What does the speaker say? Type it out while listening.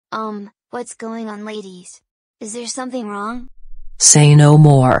What's going on, ladies? Is there something wrong? Say no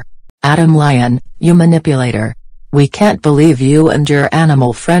more. Adam Lion, you manipulator. We can't believe you and your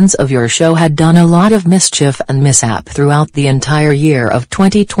animal friends of your show had done a lot of mischief and mishap throughout the entire year of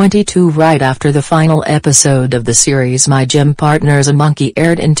 2022 right after the final episode of the series My Gym Partner's a Monkey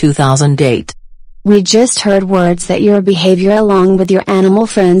aired in 2008. We just heard words that your behavior along with your animal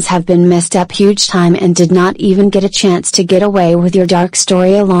friends have been messed up huge time and did not even get a chance to get away with your dark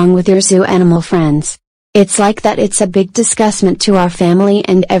story along with your zoo animal friends. It's like that it's a big discussment to our family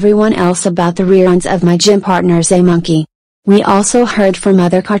and everyone else about the reruns of My Gym Partner's a Monkey. We also heard from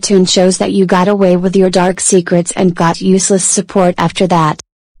other cartoon shows that you got away with your dark secrets and got useless support after that.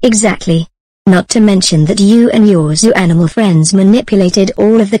 Exactly. Not to mention that you and your zoo animal friends manipulated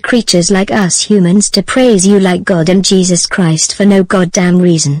all of the creatures like us humans to praise you like God and Jesus Christ for no goddamn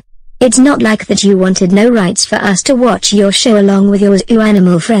reason. It's not like that you wanted no rights for us to watch your show along with your zoo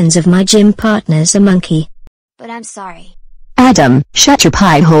animal friends of My Gym Partner's a Monkey. But I'm sorry. Adam, shut your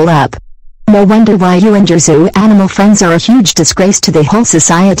pie hole up. No wonder why you and your zoo animal friends are a huge disgrace to the whole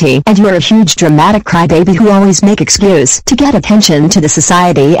society, and you're a huge dramatic crybaby who always make excuse to get attention to the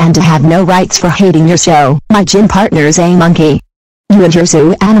society and to have no rights for hating your show, My Gym Partner's a Monkey. You and your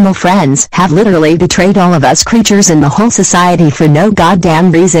zoo animal friends have literally betrayed all of us creatures in the whole society for no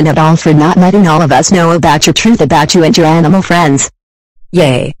goddamn reason at all, for not letting all of us know about your truth about you and your animal friends.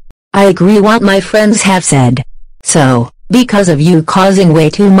 Yay. I agree what my friends have said. So, because of you causing way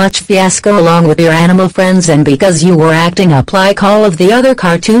too much fiasco along with your animal friends and because you were acting up like all of the other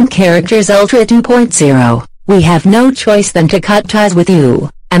cartoon characters Ultra 2.0, we have no choice than to cut ties with you,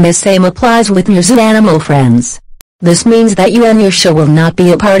 and the same applies with your zoo animal friends. This means that you and your show will not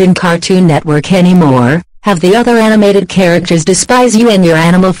be a part in Cartoon Network anymore, have the other animated characters despise you and your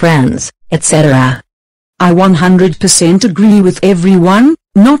animal friends, etc. I 100% agree with everyone,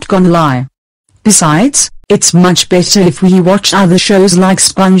 not gonna lie. Besides, it's much better if we watch other shows like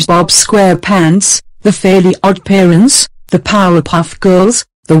SpongeBob SquarePants, The Fairly Odd Parents, The Powerpuff Girls,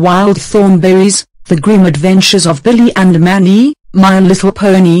 The Wild Thornberrys, The Grim Adventures of Billy and Manny, My Little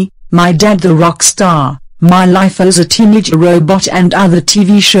Pony, My Dad the Rock Star, My Life as a Teenage Robot, and other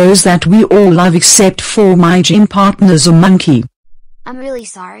TV shows that we all love except for My Gym Partner's a Monkey. I'm really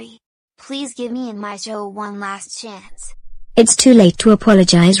sorry. Please give me and my show one last chance. It's too late to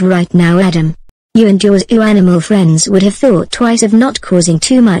apologize right now, Adam. You and your zoo animal friends would have thought twice of not causing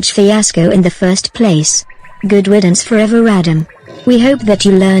too much fiasco in the first place. Good riddance forever, Adam. We hope that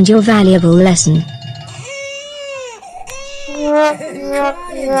you learned your valuable lesson.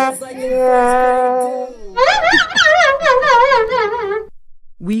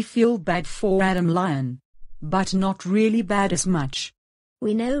 We feel bad for Adam Lion. But not really bad as much.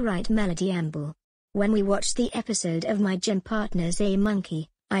 We know, right, Melody Amble? When we watched the episode of My Gym Partner's a Monkey,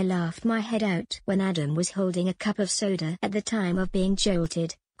 I laughed my head out when Adam was holding a cup of soda at the time of being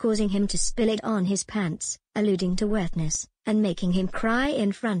jolted, causing him to spill it on his pants, alluding to wetness, and making him cry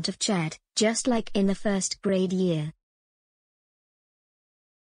in front of Chad, just like in the first grade year.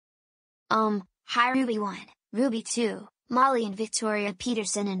 Hi Ruby 1, Ruby 2, Molly and Victoria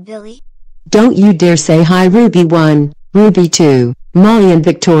Peterson and Billy. Don't you dare say hi Ruby 1, Ruby 2, Molly and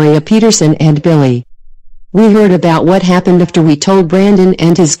Victoria Peterson and Billy. We heard about what happened after we told Brandon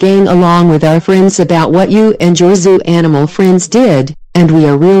and his gang along with our friends about what you and your zoo animal friends did, and we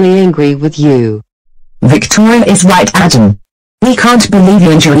are really angry with you. Victoria is right, Adam. We can't believe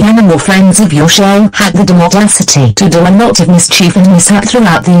you and your animal friends of your show had the audacity to do a lot of mischief and mishap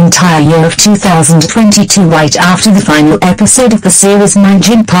throughout the entire year of 2022 right after the final episode of the series My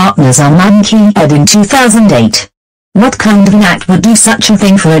Gym Partner's a Monkey aired in 2008. What kind of an act would do such a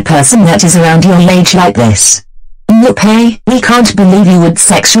thing for a person that is around your age like this? Look, hey, we can't believe you would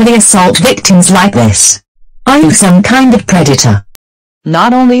sexually assault victims like this. Are you some kind of predator?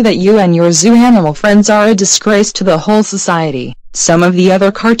 Not only that you and your zoo animal friends are a disgrace to the whole society, some of the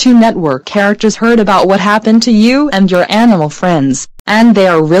other Cartoon Network characters heard about what happened to you and your animal friends, and they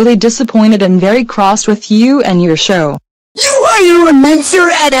are really disappointed and very cross with you and your show. You are a monster,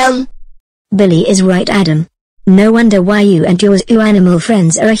 Adam! Billy is right, Adam. No wonder why you and your zoo animal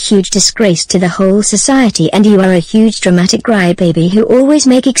friends are a huge disgrace to the whole society, and you are a huge dramatic crybaby who always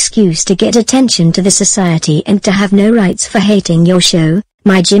make excuse to get attention to the society and to have no rights for hating your show,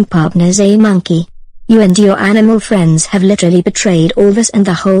 My Gym Partner's a Monkey. You and your animal friends have literally betrayed all of us and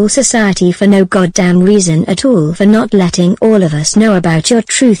the whole society for no goddamn reason at all, for not letting all of us know about your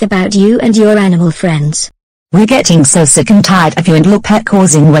truth about you and your animal friends. We're getting so sick and tired of you and Lopet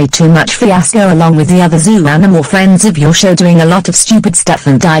causing way too much fiasco along with the other zoo animal friends of your show doing a lot of stupid stuff,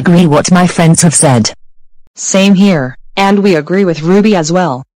 and I agree what my friends have said. Same here, and we agree with Ruby as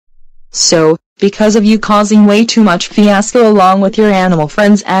well. So, because of you causing way too much fiasco along with your animal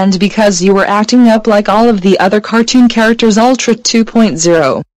friends and because you were acting up like all of the other cartoon characters Ultra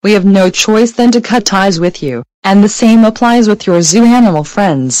 2.0, we have no choice than to cut ties with you, and the same applies with your zoo animal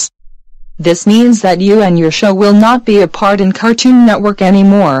friends. This means that you and your show will not be a part in Cartoon Network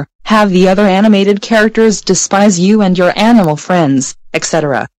anymore, have the other animated characters despise you and your animal friends,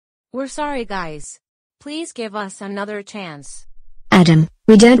 etc. We're sorry guys. Please give us another chance. Adam,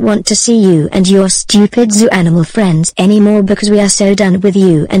 we don't want to see you and your stupid zoo animal friends anymore because we are so done with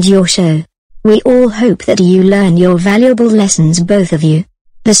you and your show. We all hope that you learn your valuable lessons, both of you.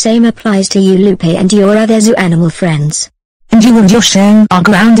 The same applies to you, Lupe, and your other zoo animal friends. And you and your show are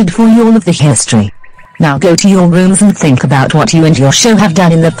grounded for all of the history. Now go to your rooms and think about what you and your show have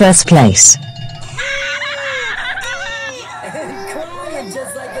done in the first place.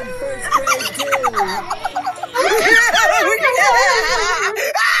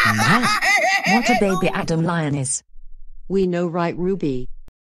 Man, what a baby Adam Lion is. We know, right, Ruby?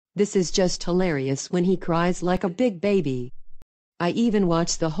 This is just hilarious when he cries like a big baby. I even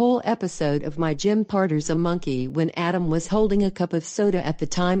watched the whole episode of My Gym Partner's a Monkey when Adam was holding a cup of soda at the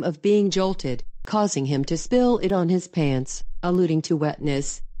time of being jolted, causing him to spill it on his pants, alluding to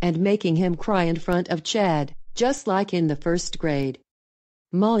wetness, and making him cry in front of Chad, just like in the first grade.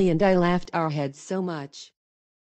 Molly and I laughed our heads so much.